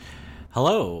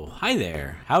Hello, hi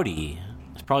there, howdy.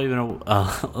 It's probably been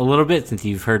a little bit since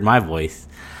you've heard my voice,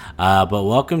 but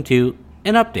welcome to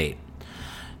an update.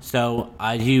 So,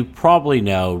 as you probably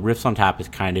know, Riffs on Tap has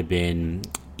kind of been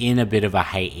in a bit of a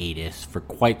hiatus for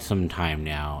quite some time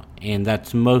now, and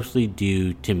that's mostly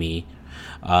due to me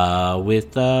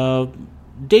with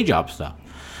day job stuff.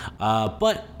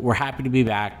 But we're happy to be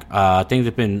back. Things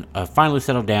have been finally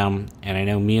settled down, and I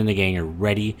know me and the gang are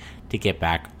ready to get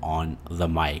back on the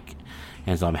mic.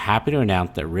 And so I'm happy to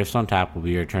announce that Riffs on Tap will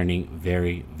be returning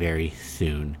very, very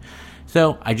soon.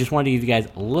 So I just wanted to give you guys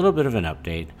a little bit of an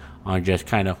update on just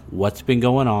kind of what's been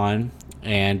going on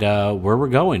and where we're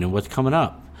going and what's coming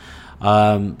up.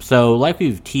 So like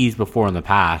we've teased before in the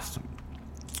past,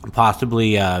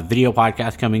 possibly a video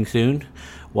podcast coming soon.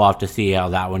 We'll have to see how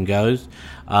that one goes.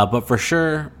 But for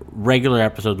sure, regular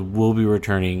episodes will be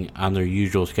returning on their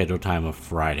usual scheduled time of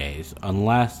Fridays,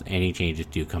 unless any changes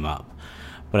do come up.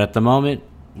 But at the moment,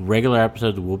 regular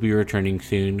episodes will be returning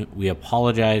soon. We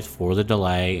apologize for the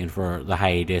delay and for the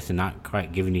hiatus and not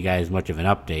quite giving you guys much of an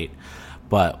update.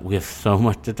 But we have so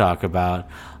much to talk about.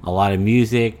 A lot of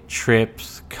music,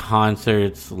 trips,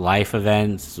 concerts, life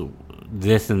events,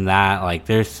 this and that. Like,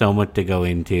 there's so much to go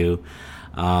into.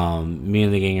 Me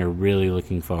and the gang are really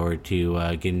looking forward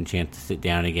to getting a chance to sit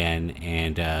down again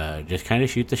and just kind of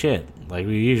shoot the shit like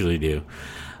we usually do.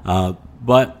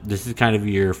 But this is kind of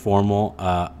your formal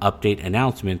update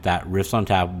announcement that Riffs on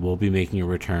Tap will be making a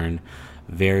return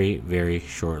very, very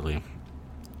shortly.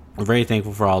 We're very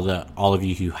thankful for all of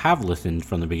you who have listened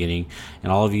from the beginning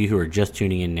and all of you who are just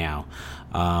tuning in now.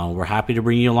 We're happy to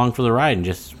bring you along for the ride and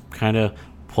just kind of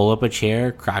pull up a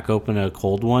chair, crack open a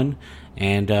cold one,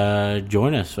 and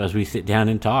join us as we sit down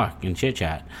and talk and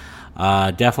chit-chat.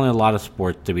 Definitely a lot of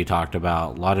sports to be talked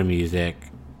about, a lot of music,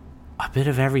 a bit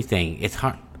of everything. It's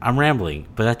hard. I'm rambling,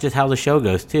 but that's just how the show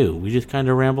goes, too. We just kind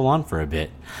of ramble on for a bit.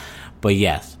 But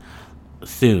yes,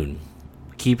 soon.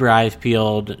 Keep your eyes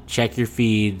peeled. Check your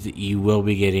feeds. You will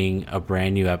be getting a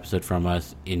brand new episode from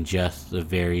us in just a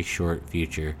very short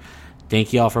future.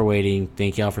 Thank you all for waiting.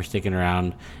 Thank you all for sticking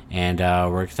around. And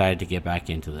we're excited to get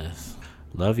back into this.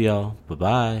 Love y'all.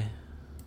 Bye-bye.